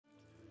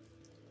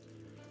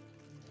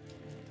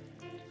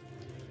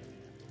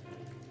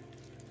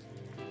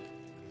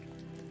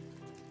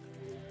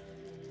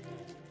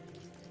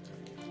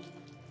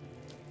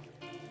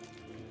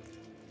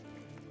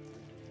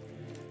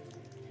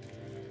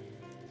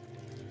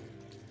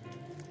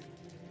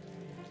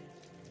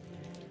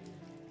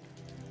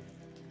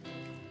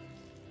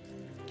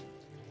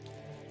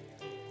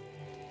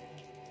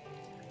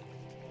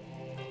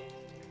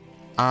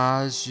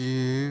as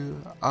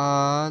you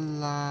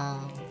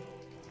allow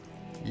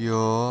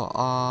your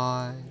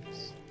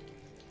eyes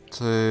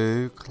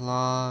to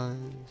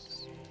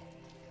close.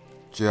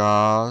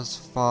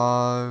 Just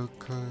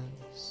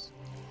focus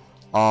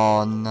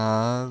on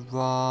the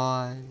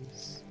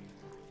rise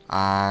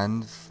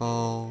and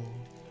fall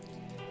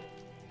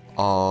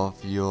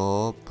of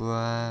your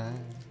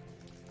breath,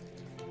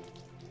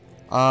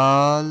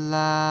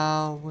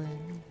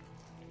 allowing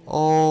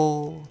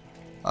all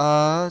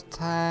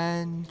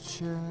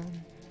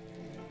attention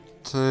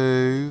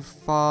to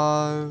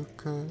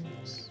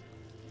focus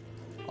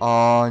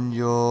on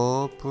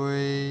your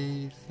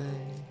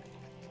breathing,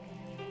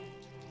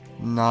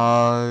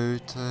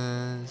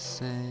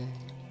 noticing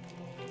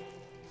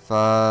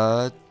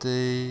the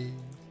deep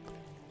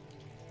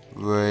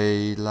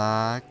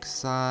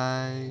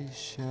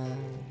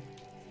relaxation,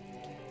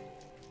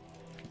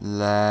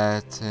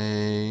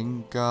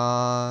 letting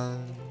go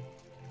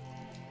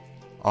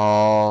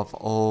of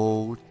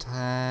all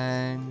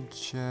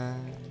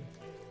tension,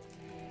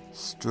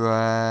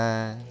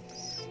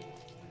 stress,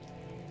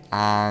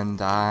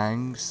 and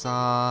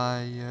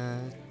anxiety,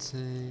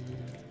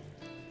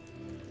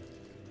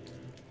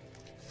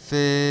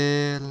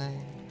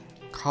 feeling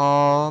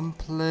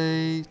completely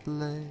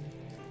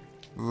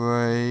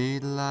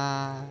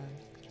relaxed.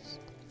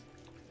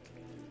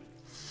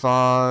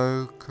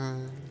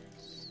 Focus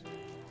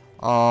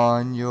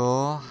on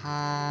your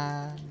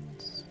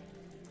hands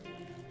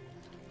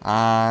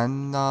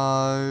and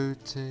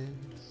notice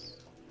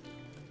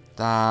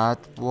that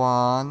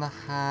one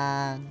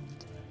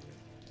hand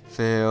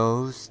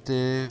feels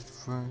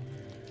different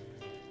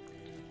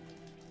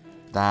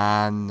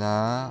than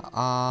the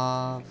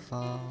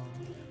other,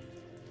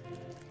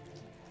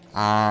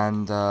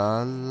 and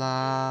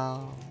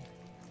allow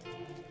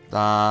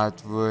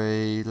that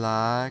relaxation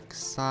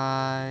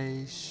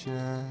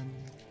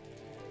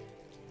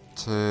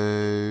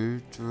to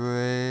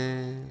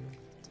drift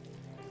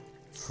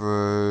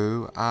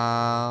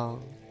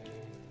throughout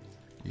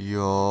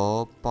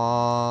your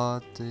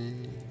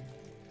body,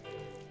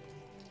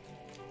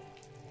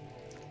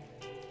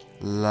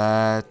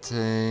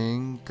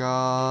 letting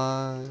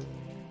go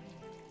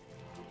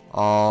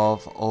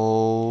of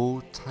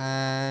all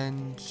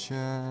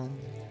tension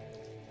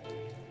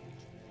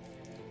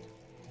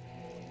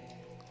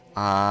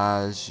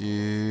as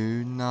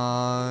you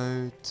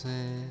notice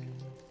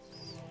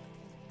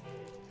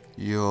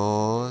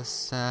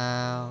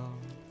yourself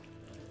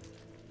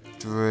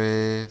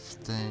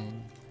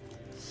drifting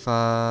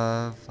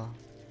further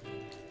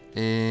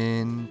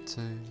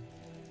into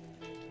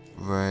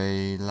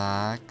relaxation.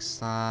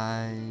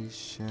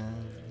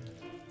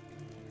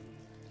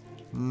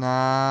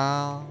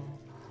 Now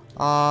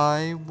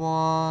I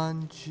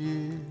want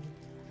you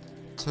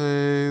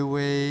to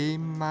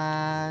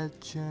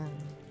imagine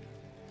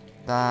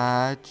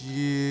that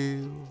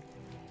you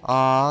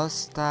are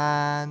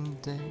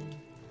standing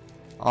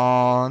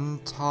on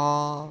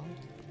top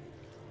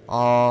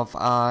of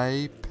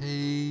a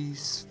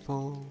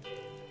peaceful,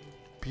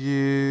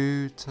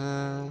 beautiful,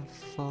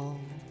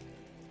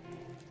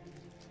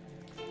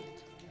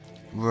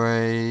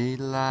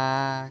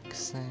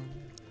 relaxing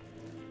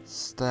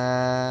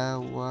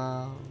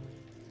stairwell,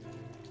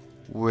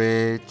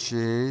 which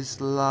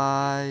is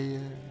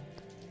layered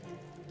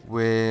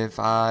with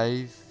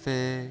a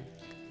thick,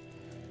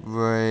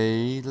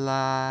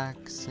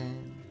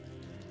 relaxing,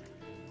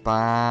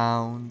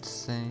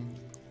 bouncing,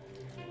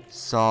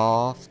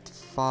 soft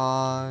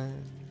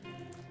foam,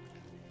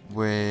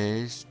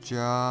 which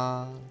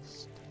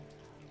just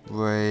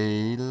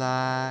relaxes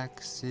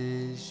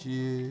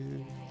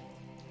you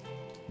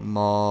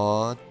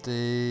more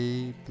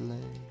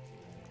deeply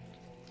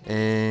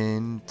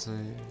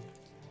into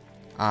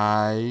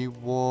a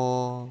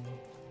warm,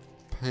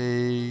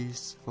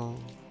 peaceful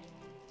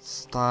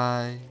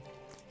state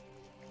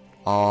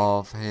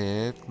of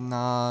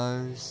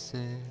hypnosis.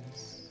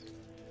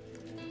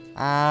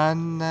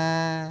 And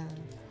there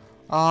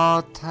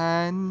are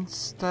 10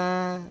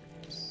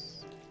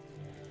 steps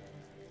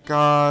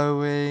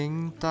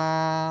going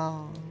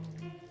down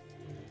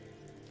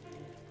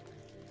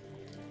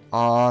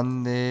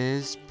on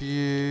this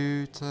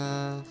beautiful,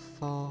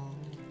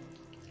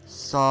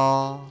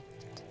 soft,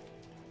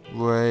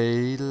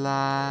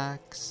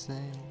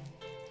 relaxing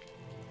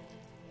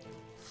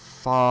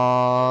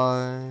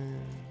foam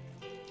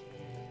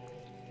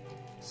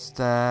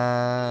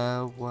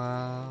stairwell.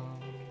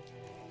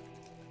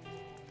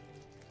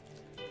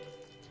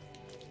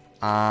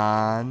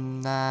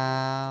 And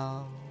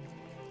now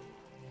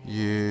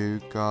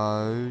you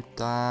go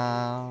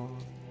down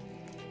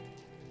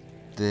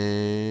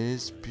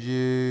this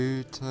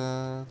beautiful,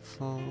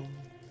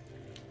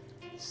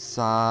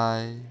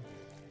 safe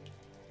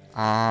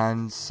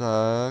and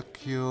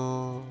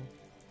secure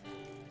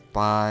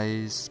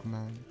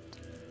basement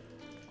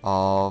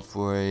of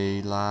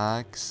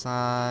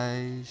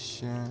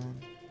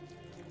relaxation,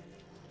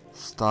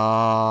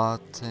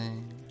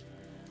 starting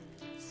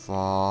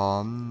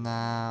from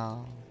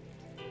now.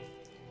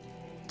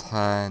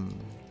 10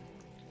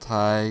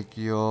 take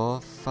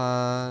your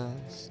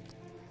first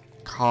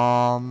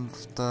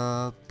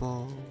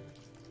comfortable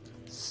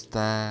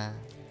step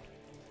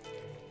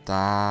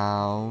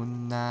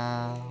down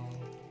now,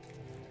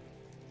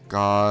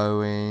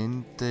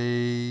 going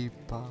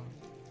deeper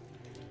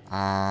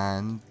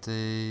and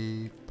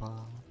deeper.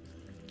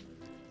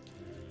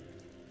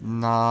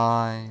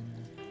 9.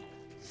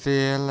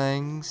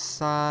 Feeling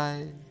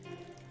safe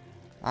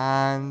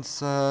and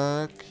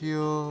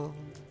secure,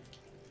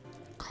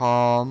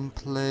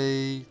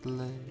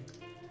 completely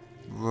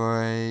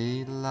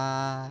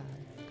relaxed,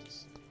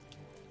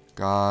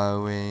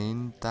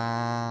 going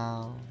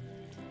down,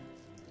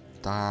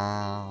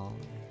 down,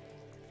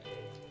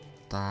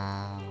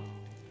 down.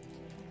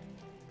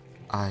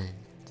 8.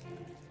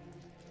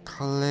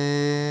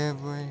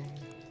 Clearing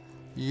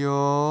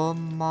your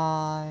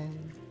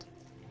mind,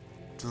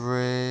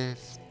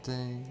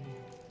 drifting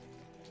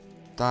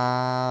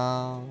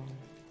down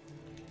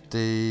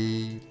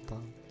deeper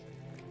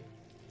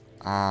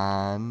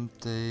and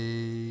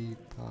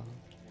deeper.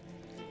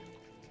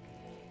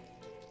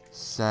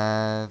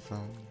 7.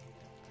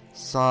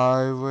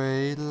 So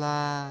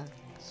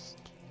relaxed,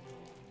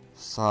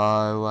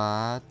 so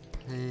at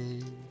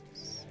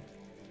peace,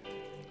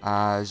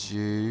 as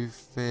you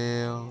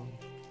feel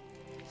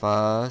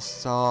the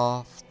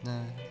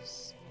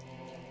softness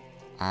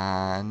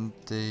and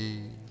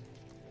deep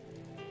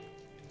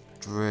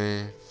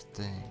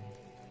drifting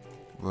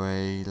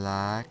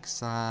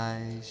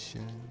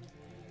relaxation.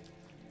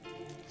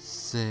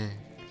 6.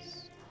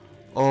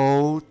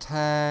 All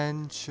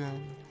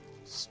tension,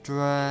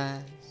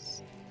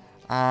 stress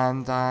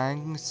and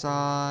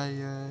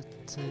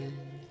anxiety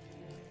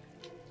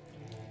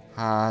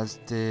has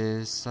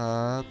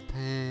disappeared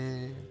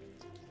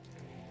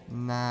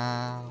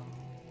now,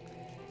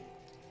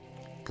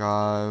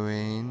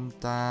 going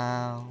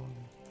down,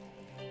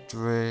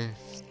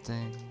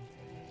 drifting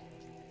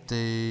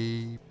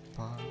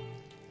deeper.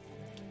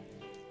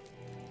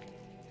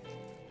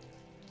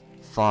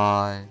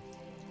 5.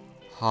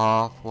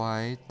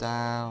 Halfway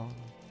down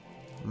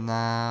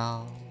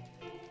now,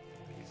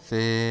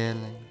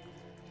 feeling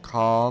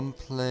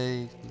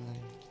completely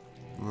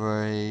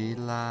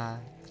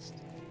relaxed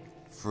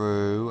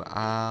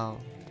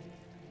throughout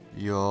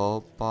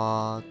your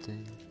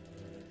body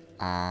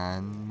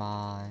and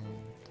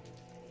mind.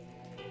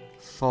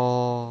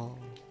 4.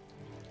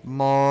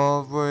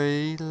 More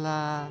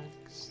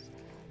relaxed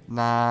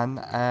than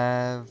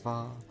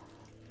ever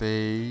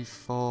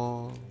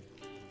before,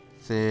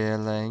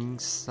 feeling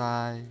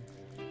safe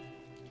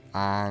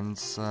and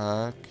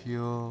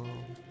secure.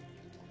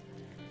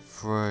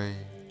 3.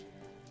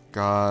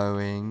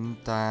 Going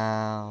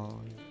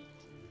down,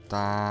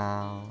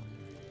 down,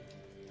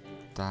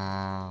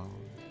 down,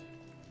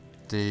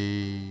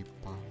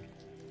 deeper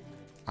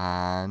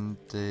and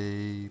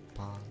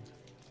deeper.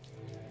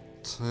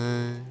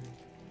 2.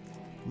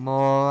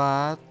 More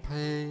at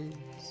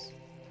peace,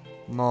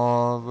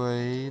 more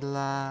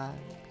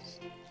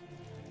relaxed,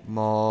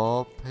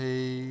 more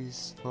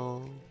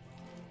peaceful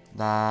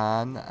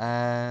than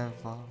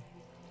ever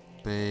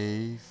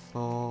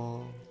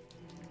before.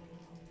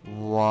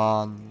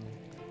 1.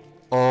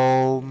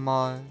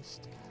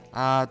 Almost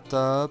at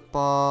the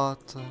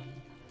bottom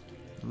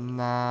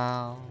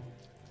now.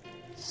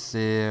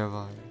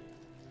 0.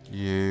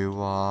 You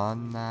are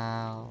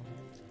now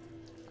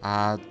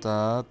at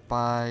the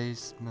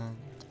basement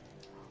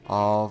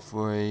of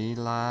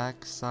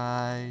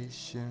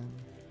relaxation,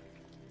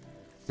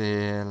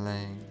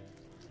 feeling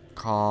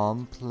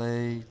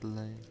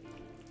completely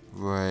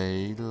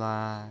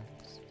relaxed.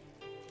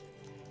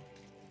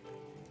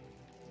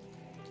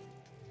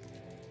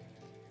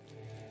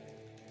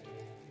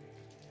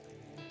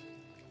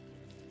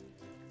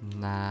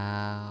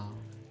 Now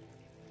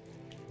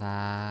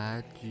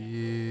that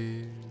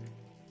you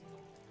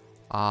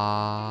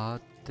are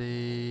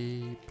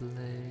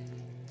deeply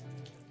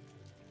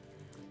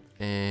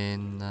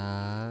in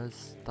a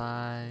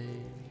state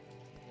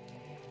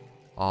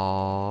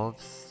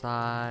of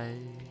safe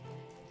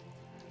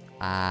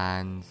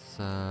and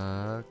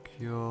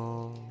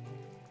secure,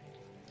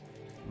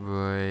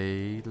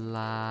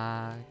 relaxing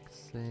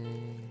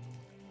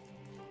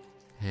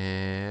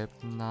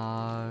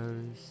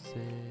hypnosis,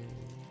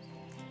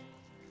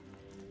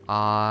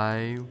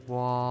 I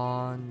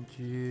want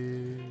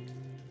you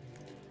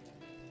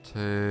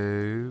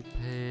to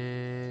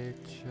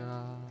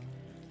picture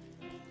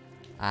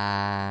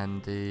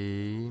and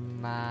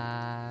imagine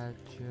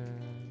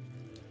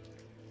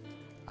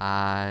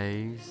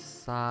a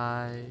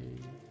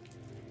safe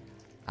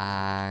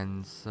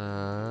and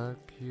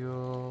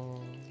secure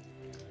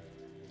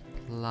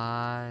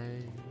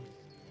place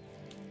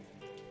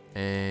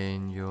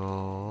in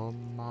your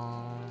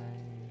mind.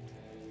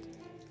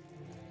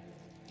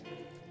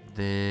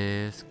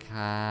 This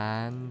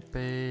can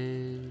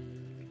be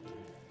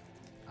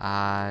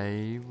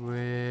a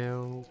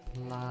real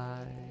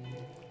place,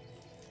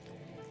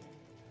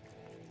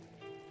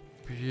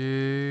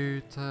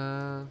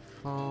 beautiful,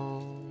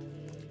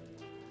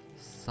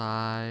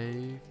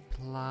 safe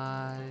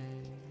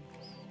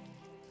place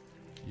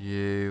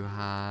you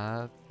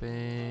have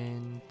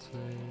been to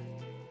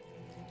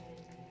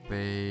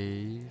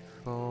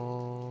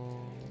before,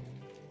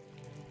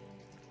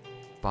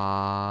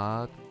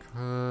 but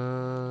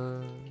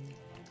could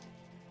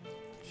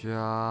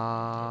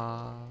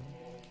just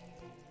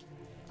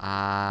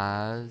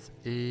as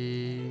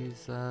easily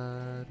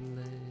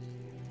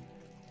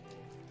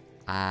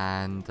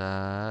and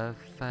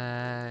effectively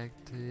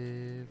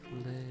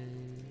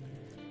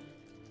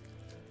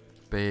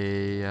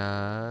be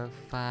a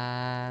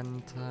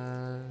fantasy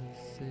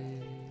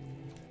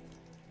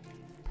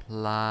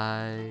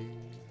place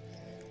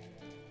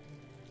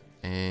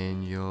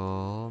in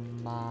your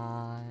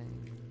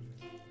mind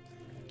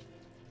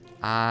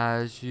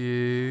as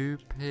you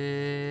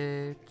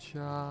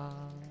picture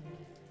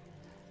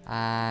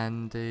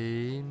and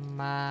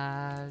imagine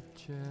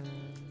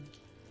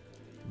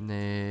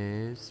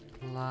this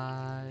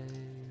place.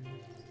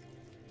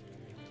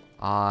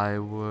 I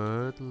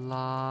would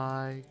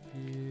like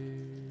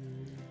you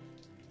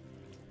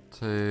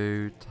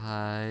to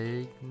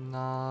take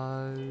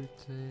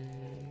notice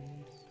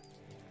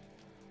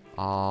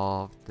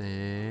of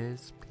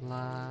this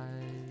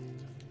place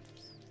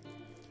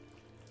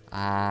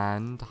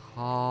and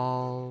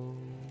hold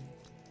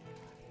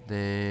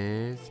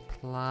this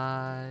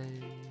place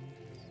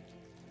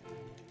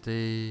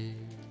deep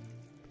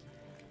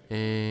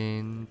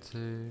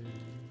into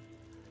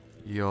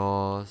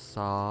your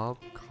subconscious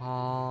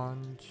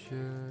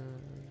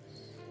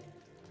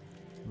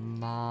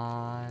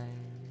mind,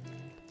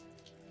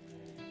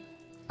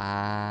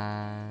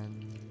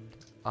 and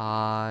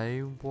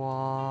I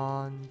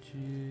want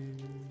you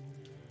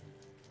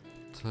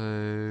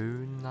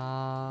to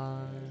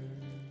know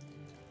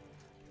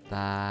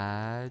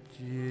that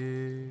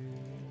you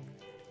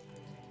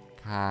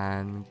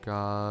can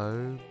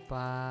go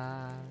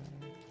back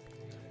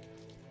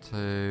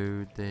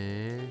to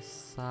this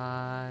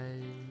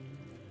safe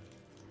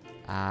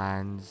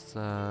and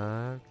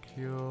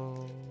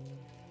secure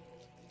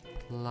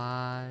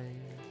place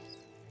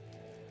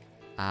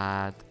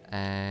at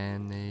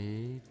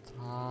any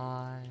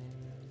time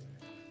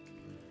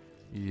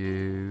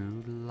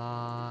you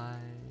like,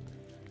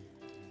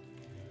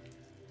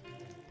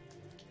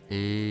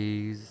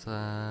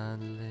 easily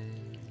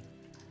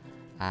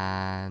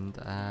and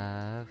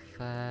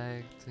effectively.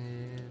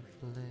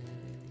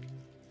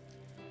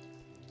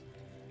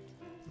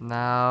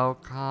 Now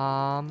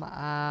come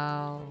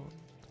out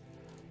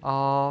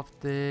of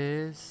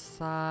this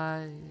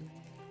safe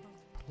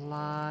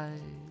place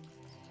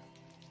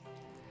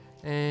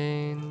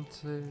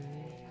into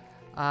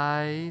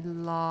a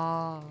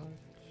large,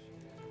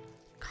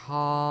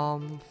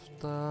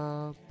 comfortable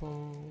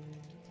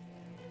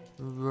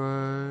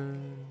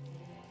room,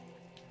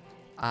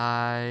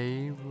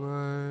 a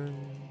room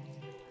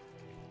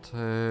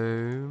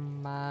to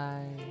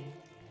make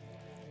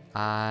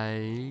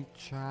a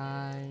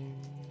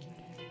change,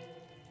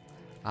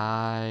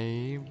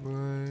 a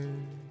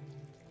room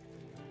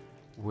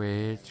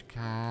which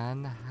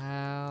can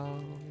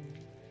help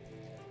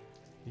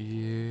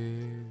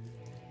you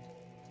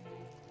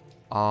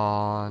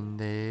on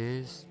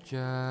this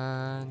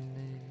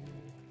journey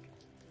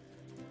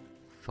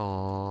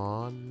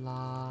for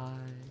life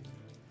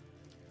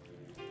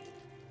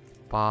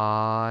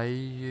by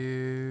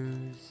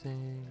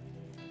using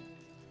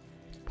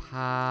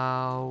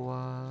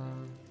powerful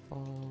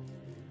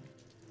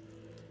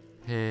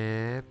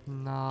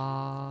hypnotic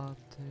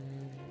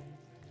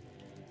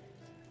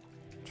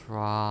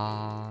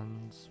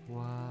trance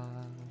work,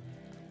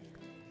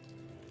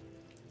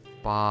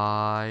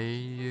 by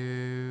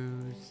using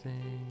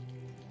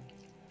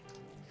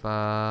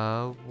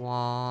the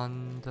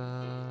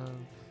wonderful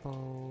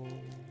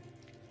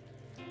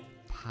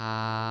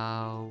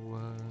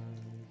powers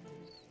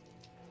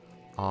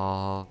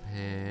of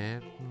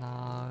hypnosis.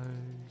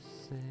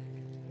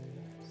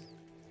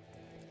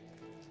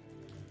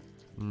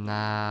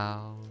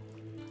 Now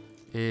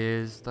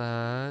is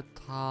the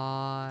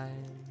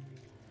time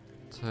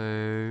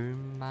to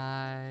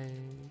make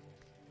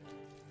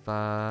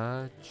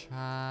the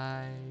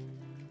change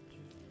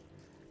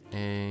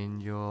in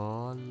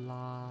your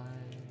life.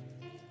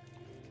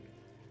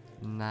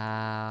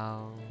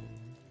 Now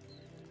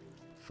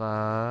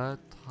the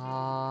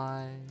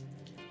time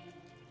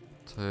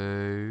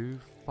to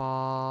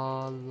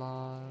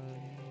follow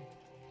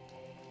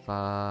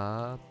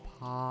the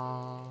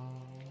path,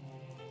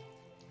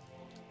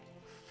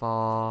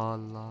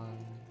 follow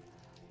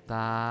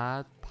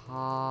that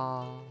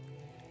path,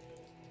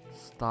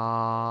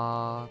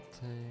 starting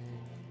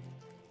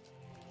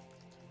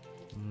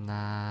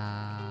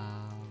now.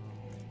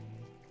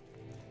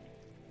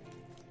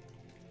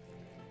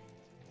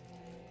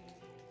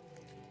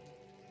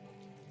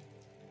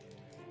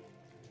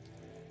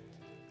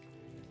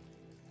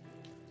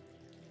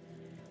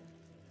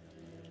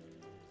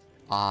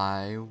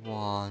 I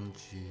want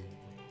you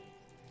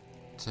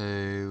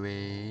to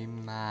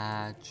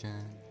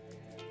imagine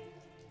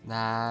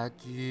that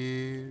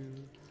you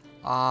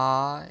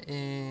are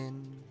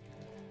in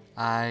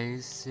a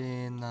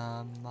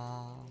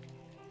cinema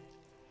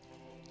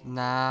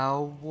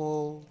Now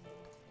walk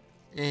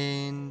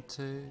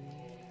into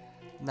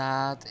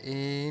that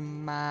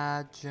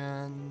imaginary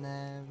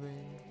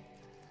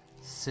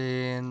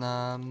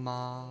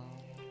cinema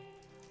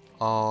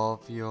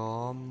of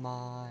your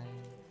mind.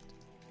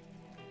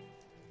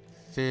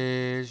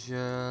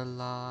 Visualize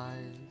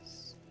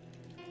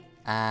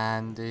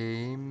and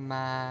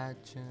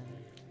imagine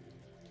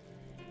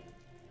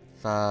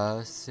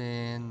the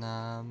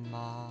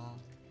cinema.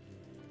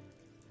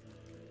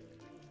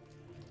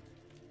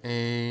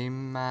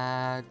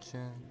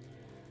 Imagine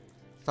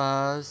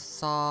the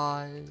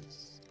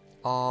size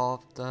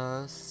of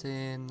the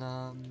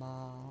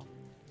cinema,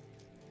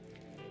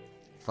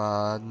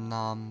 the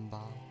number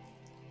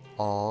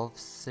of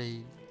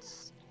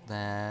seats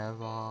there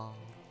are,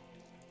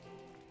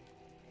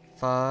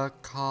 the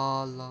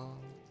color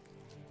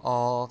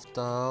of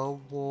the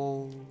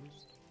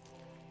walls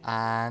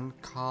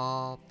and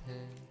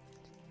carpet,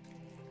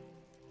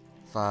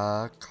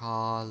 the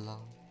color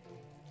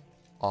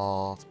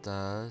of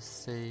the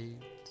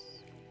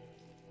seats,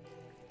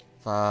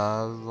 the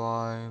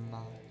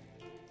aroma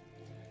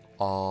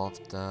of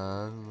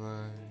the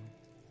room,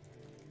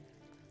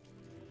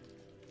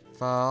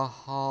 the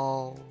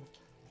whole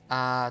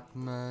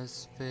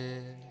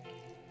atmosphere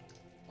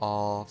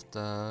of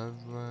the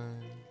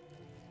room.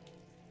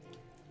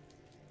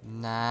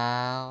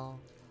 Now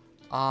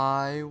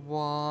I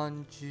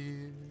want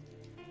you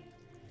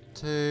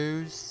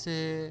to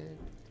sit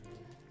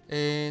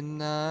in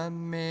the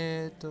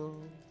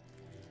middle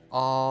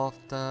of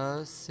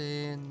the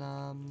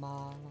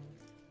cinema,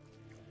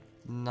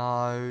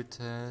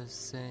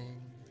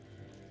 noticing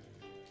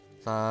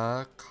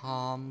the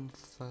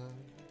comfort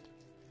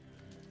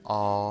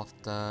of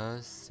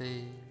the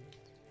seat.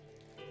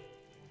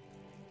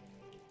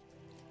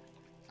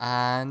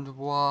 And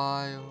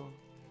while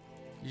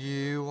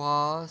you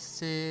are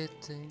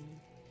sitting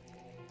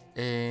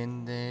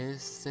in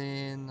this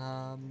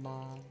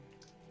cinema,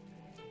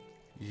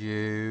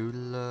 you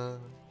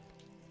look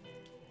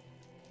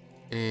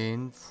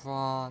in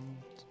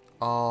front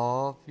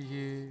of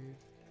you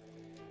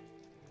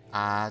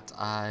at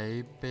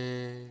a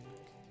big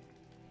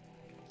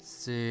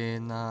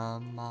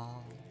cinema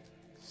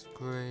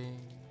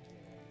screen,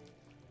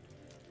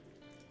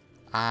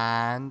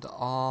 and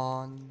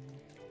on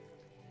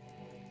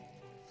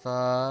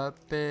the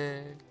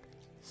big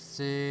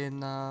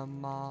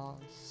cinema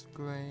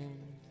screen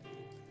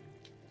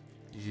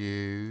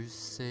you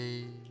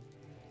see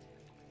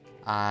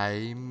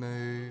a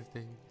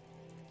movie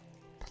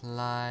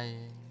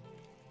playing.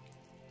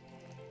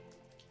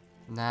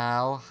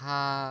 Now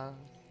have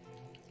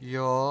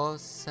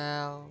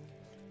yourself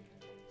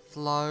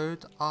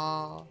float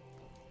up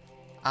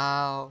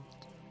out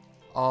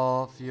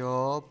of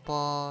your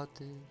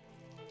body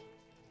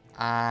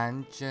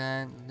and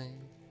gently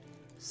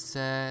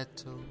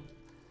settle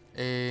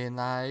in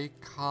a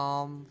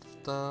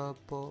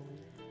comfortable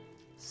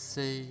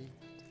seat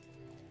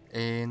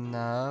in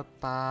the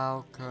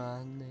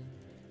balcony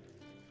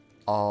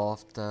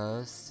of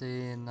the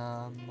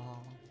cinema,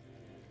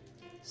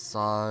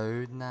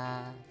 so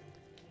that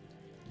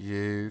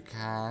you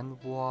can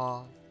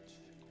watch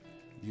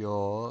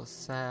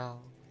yourself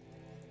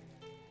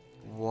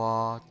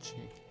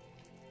watching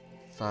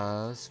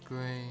the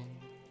screen.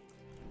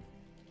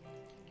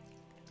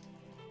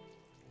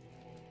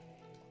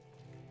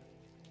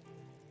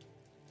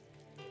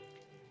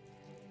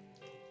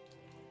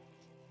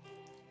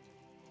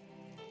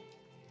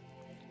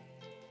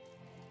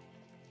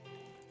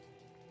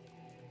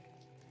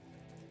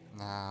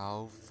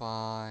 Now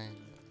find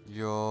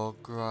your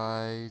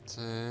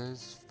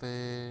greatest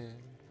fear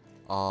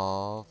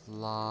of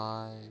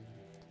light.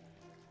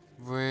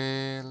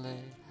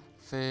 Really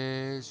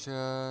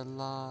visualize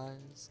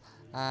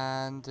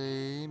and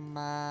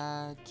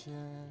imagine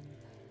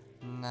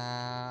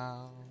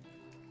now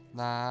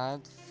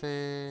that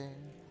fear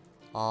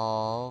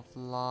of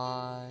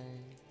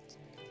light.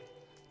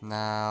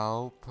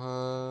 Now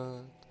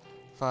put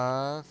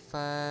the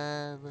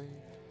very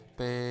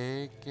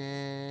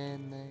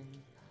beginning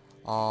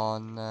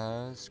on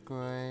the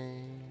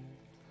screen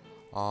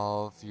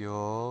of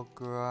your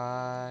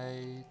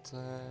greatest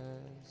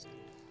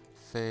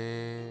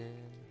fear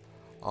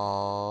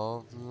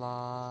of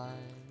light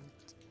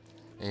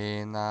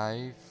in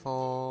a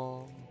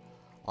form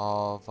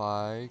of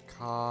a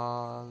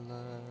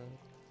colored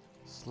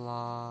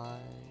slide.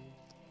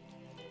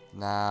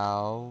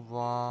 Now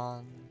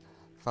run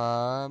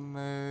the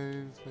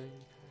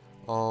movie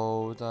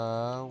all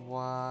the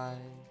way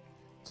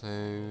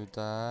to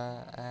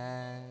the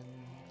end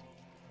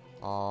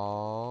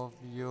of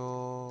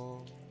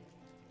your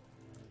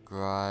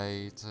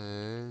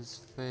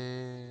greatest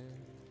fear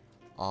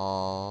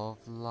of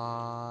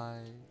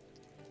light.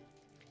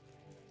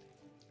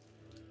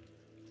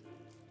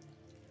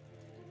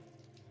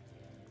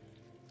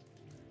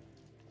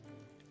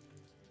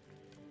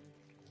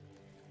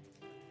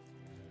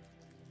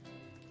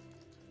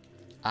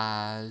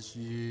 As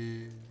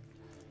you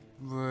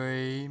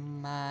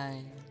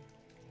remain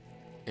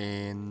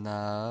in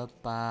the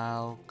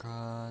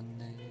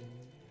balcony,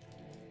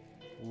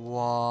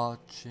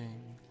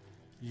 watching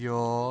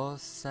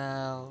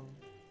yourself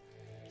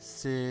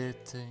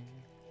sitting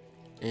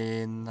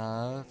in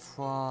the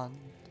front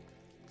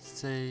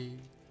seat,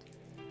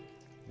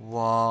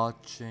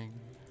 watching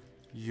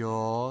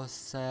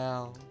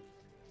yourself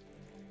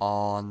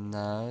on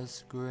the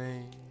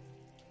screen.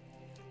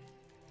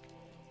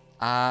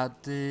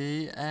 At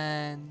the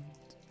end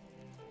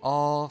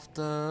of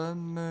the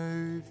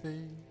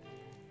movie,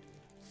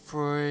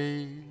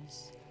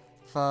 freeze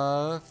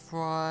the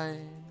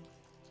frame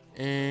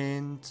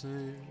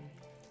into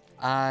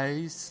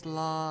a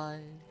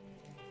slide,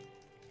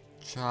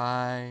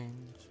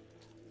 change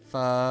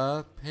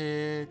the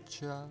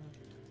picture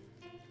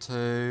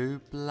to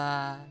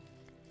black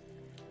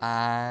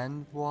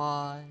and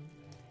white,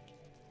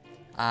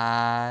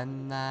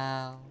 and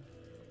now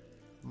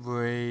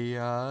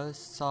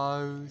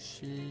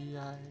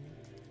reassociate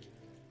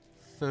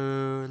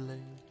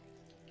fully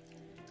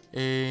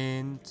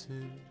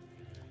into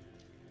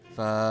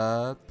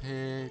the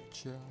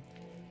picture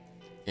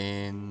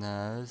in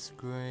the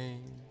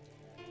screen.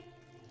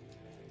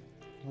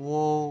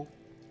 Walk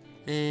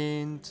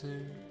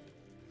into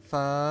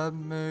the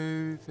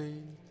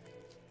movie,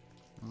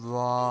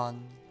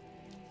 run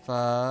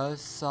the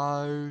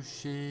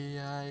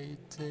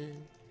associated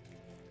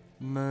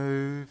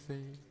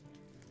movie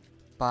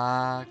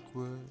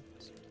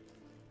backwards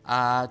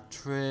at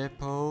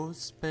triple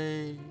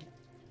speed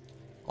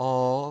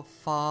or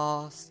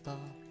faster,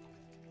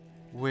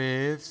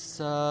 with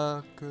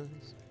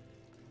circus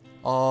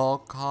or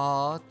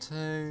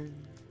cartoon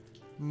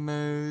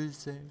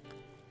music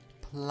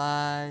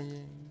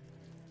playing,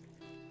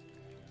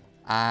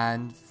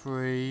 and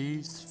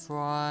freeze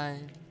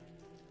frame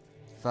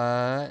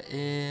the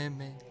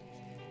image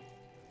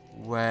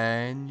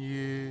when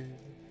you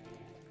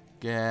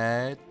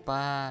get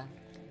back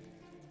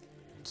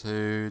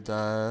to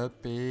the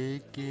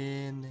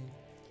beginning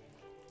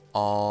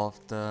of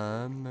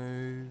the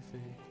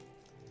movie.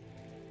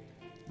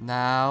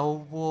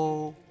 Now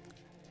walk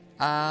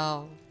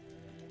out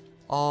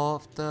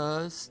of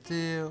the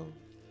still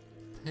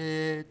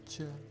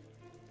picture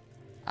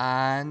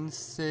and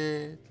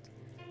sit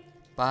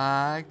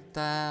back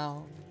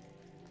down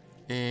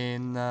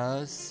in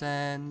the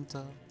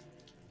center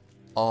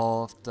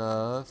of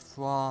the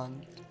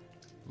front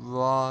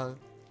row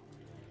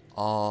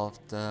of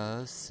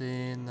the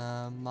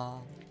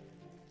cinema.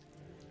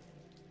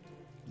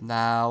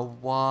 Now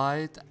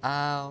white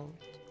out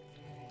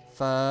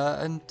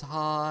the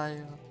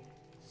entire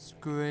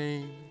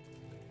screen,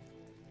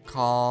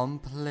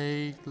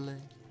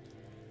 completely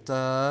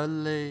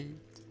delete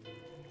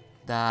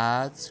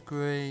that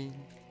screen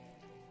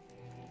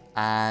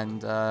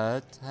and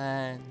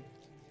attend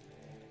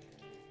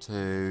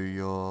to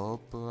your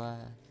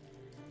breath.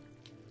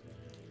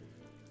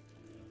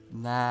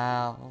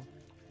 Now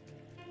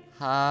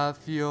have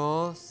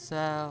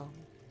yourself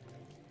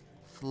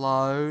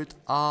float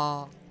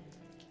up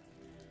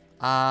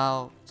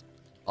out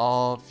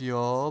of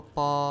your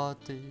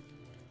body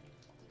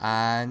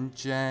and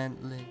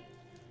gently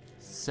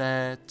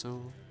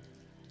settle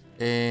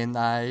in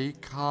a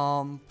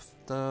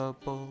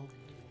comfortable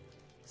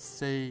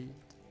seat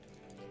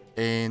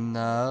in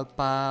the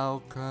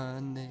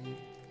balcony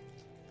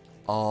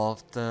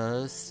of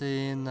the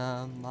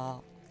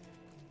cinema,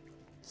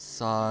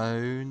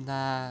 so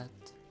that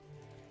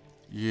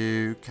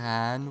you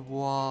can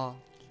watch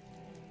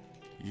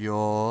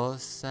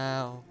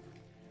yourself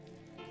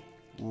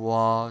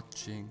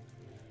watching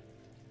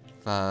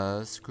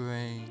the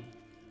screen.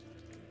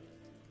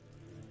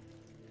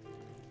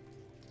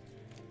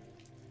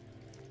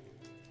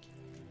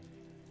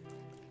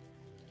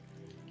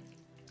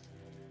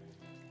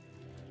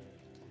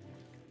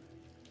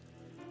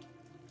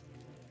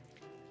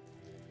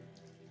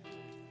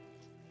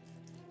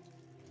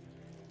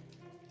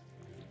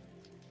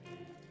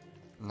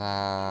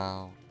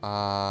 Now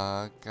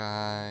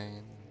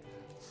again,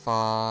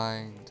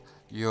 find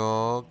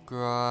your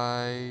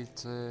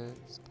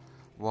greatest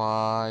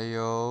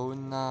while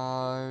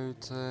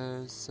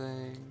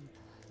noticing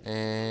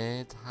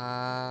it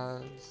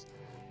has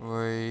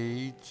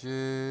reduced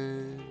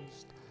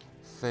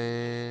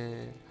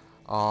fear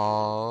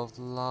of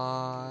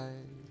light.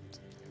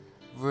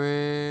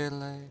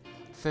 Really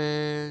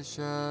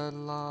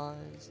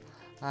visualize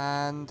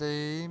and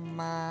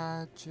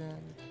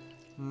imagine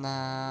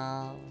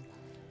now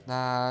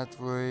that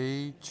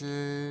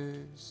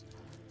reduced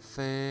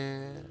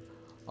fear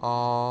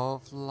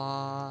of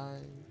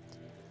light.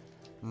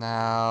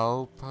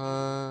 Now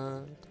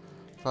put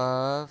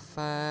the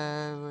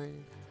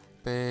very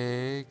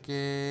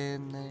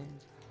beginning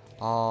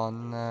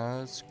on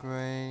the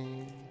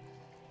screen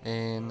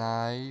in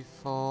a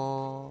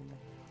form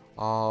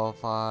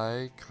of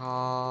a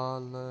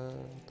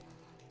colored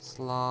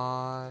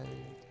slide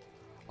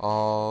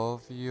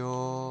of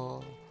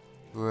your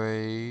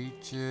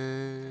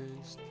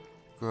reduced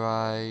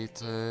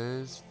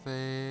greatest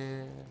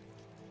fear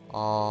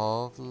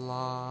of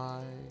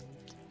light.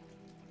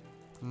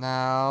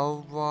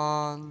 Now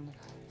run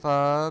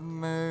the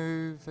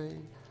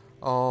movie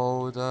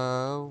all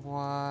the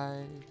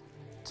way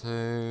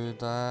to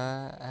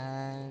the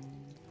end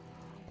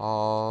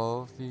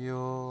of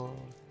your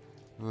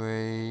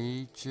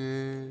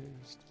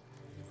reduced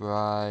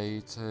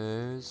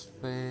greatest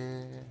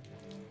fear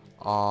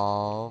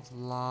of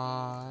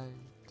light.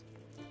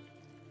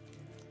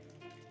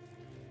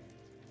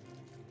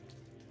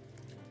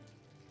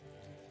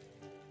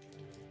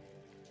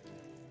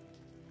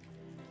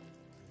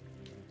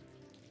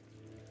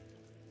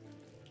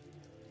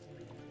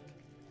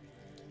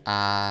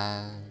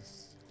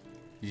 As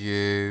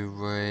you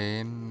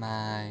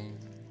remain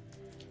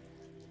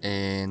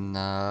in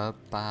the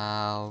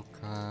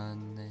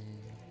balcony,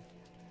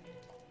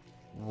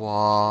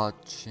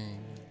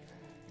 watching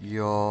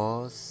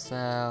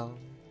yourself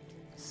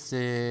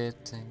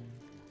sitting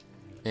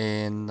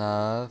in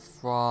the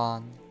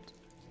front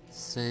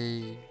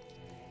seat,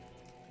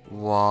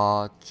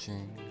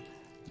 watching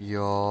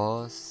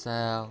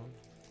yourself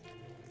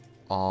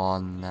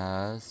on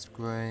the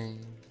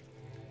screen.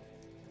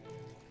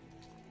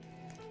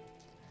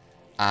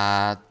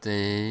 At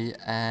the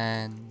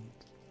end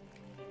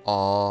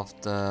of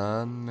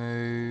the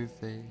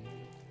movie,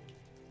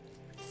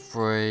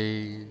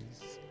 freeze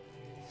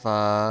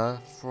the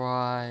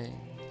frame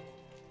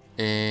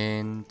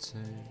into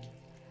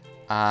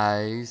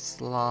a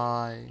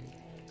slide,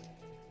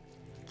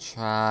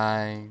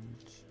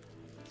 change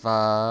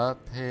the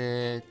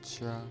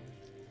picture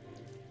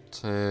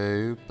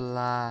to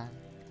black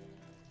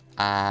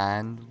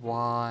and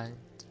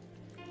white,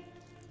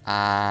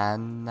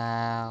 and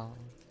now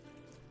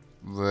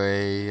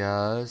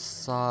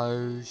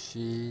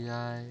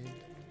reassociate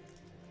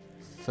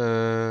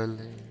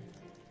fully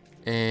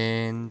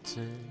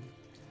into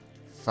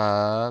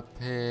the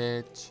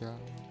picture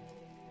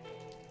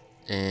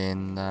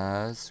in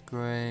the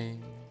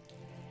screen.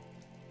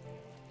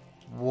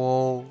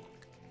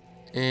 Walk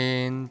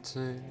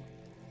into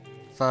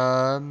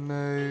the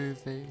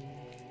movie,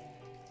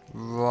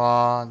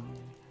 run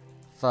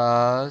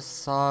the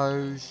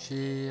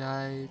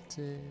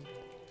associated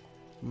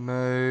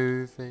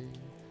movie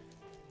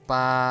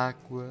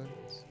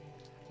backwards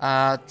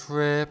at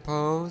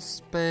triple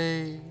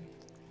speed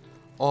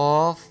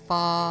or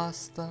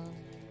faster,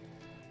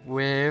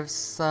 with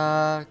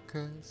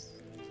circus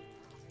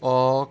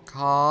or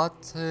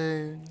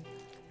cartoon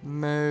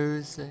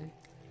music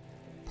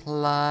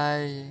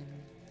playing,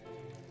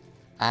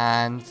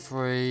 and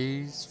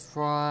freeze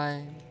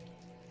frame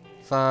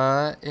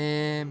the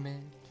image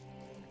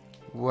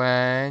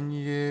when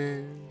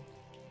you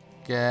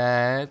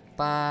get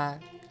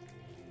back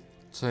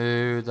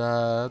to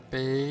the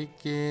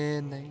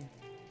beginning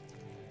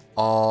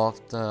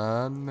of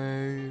the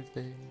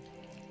movie.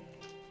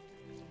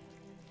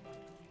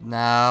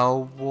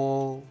 Now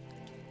walk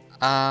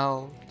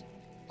out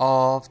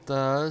of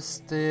the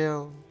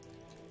still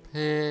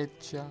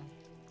picture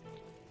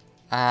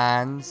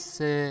and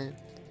sit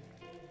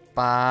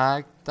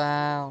back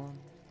down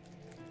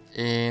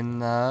in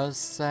the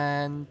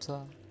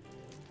center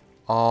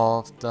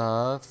of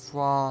the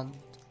front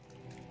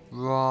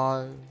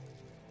row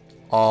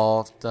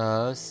of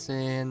the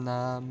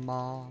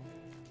cinema.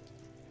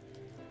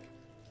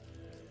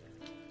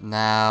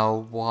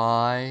 Now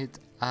wide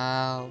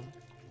out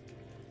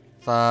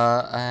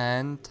the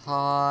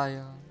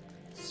entire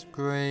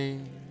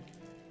screen,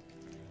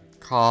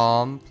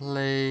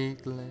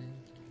 completely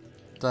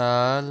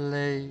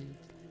delete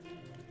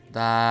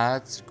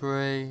that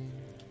screen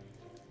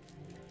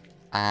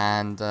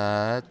and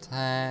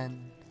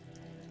attend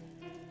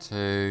to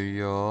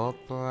your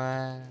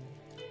breath.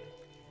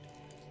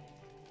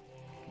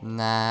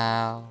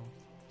 Now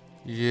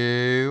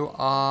you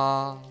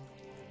are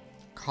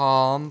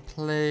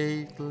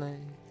completely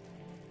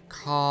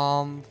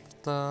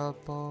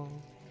comfortable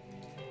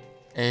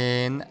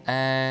in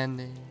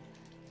any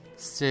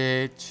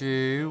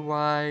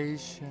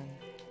situation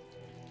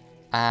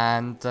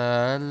and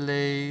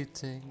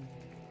deleting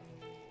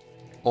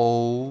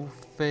all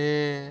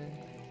fear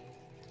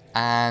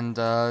and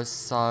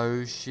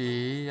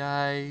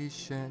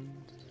associations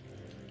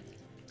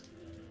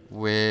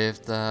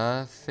with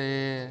the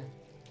fear,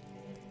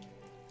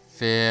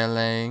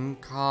 feeling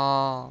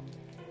calm,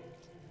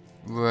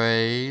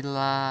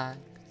 relaxed,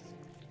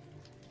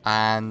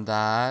 and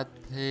at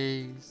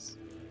peace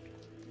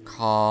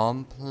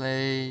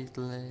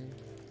completely,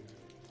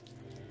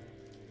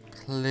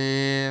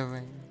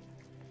 clearing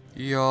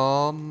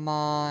your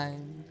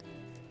mind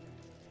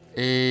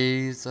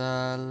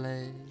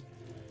easily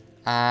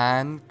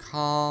and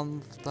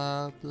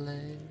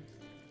comfortably.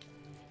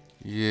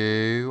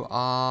 You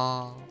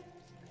are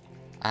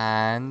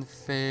and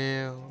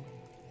feel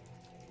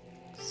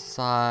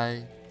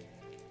safe,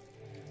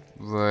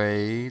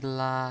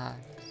 relaxed,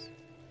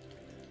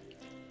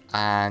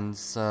 and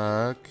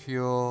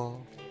secure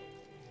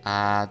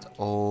at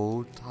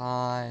all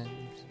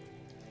times,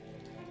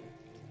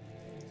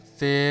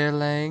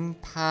 feeling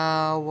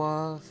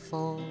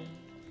powerful,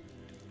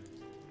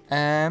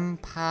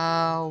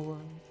 empowered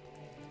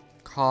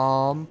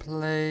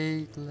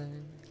completely,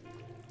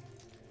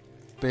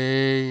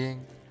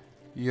 being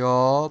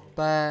your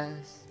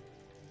best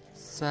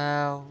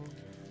self.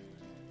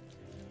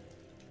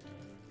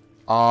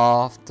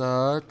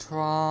 After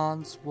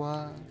trance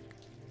work,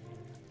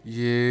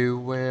 you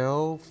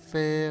will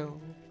feel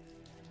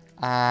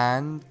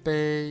and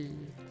be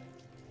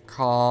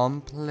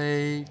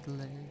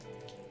completely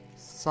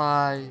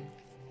safe,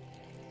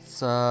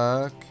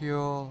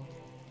 secure,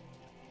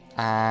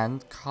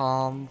 and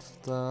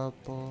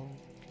comfortable.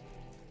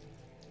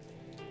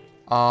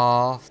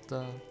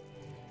 After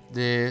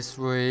this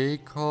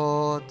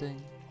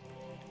recording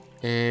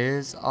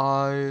is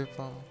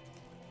over,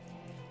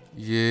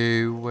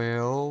 you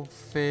will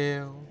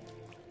feel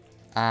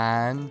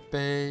and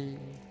be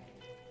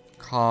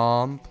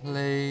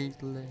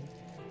completely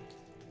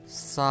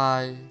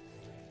safe,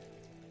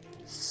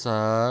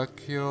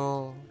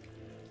 secure,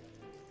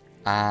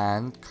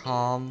 and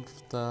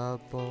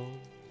comfortable.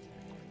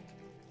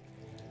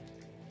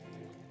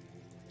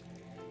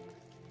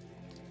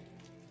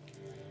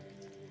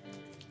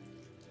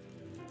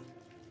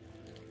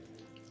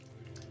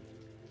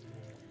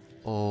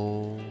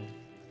 All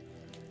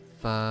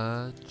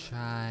the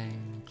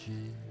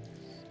changes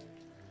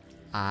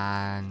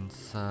and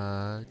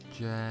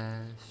suggestions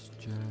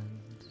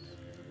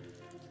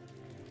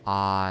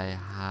I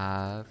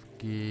have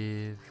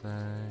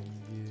given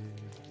you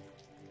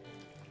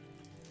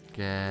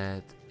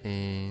get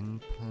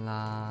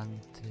implanted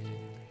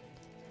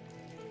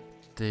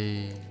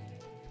deep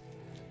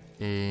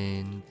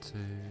into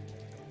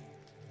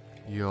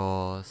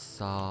your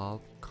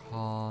subconscious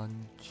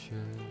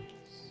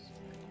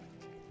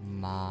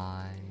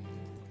mind.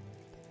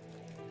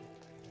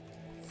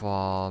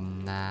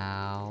 From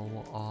now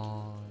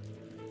on,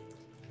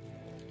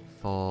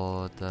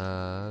 for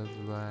the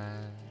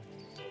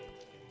rest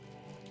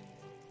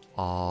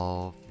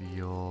of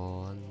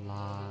your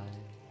life,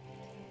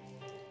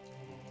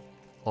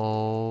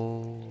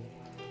 all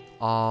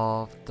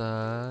of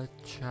the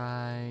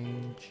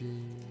changes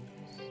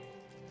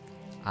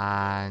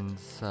and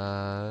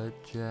suggestions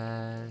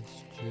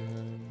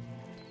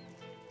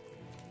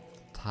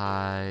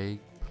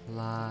take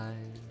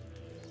place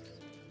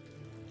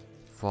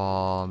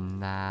from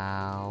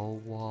now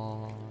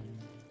on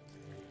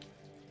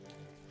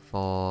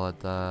for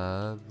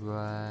the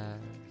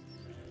rest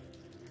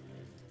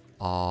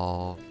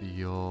of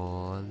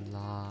your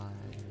life.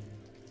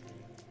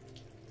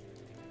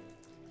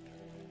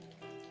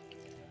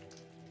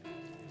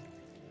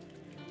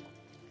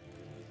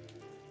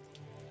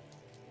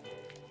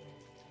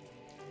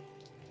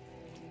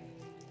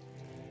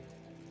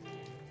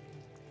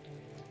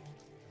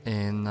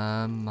 In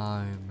a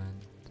moment,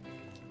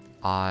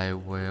 I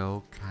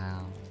will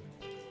count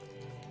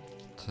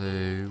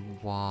to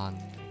 1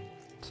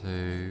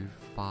 to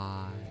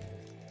 5,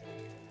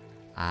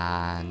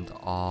 and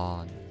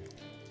on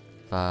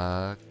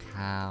the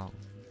count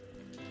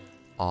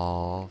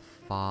of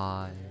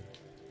 5,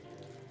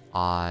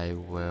 I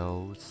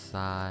will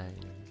say,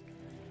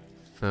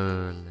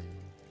 fully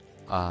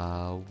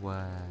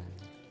aware.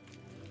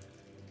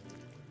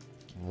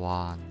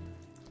 1.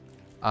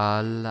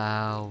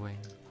 Allowing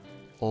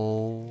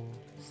all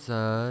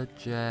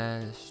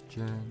suggestions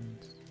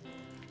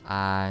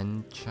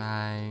and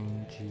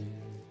changes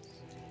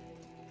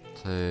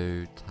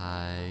to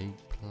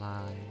take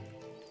place.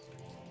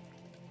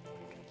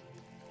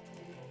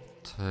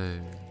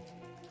 2.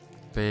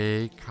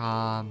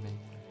 Becoming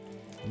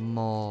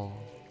more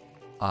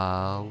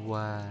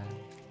aware.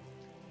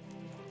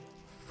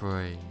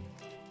 3.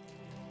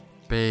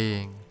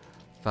 Being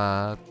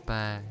the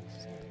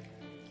best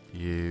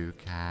you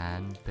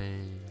can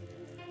be.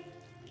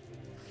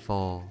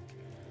 4.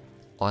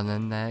 On the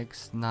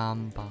next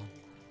number,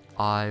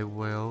 I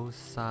will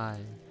say,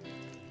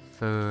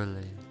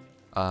 fully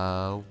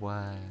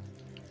aware.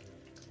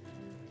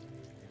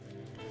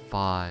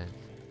 5.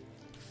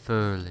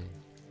 Fully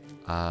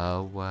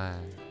aware.